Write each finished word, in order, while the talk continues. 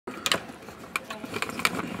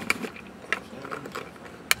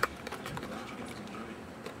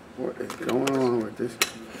What is going on with this?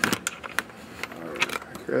 All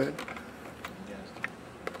right, good.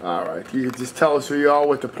 All right, you can just tell us who you are,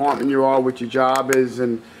 what department you are, what your job is,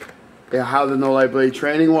 and how the no liability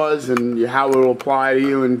training was, and how it will apply to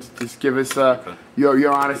you, and just give us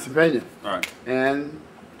your honest opinion. All right. And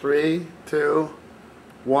 3, 2,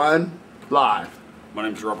 1, live. My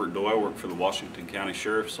name is Robert Doyle. I work for the Washington County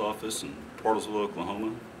Sheriff's Office in Portalsville,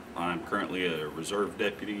 Oklahoma. I'm currently a reserve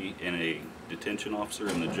deputy and a detention officer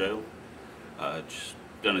in the jail. Just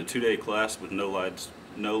done a 2-day class with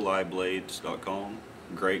nolieblades.com.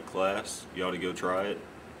 Great class. You ought to go try it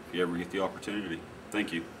if you ever get the opportunity.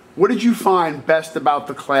 Thank you. What did you find best about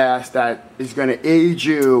the class that is going to aid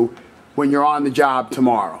you when you're on the job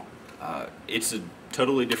tomorrow? It's a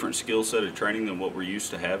totally different skill set of training than what we're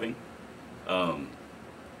used to having.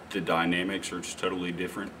 The dynamics are just totally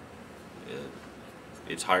different.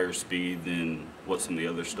 It's higher speed than what some of the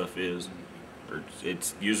other stuff is.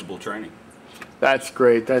 It's usable training. That's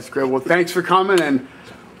great. That's great. Well, thanks for coming, and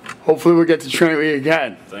hopefully we'll get to train with you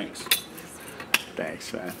again. Thanks.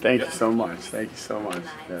 Thanks, man. Thank you so much. Thank you so much.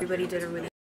 Yeah. Everybody did a really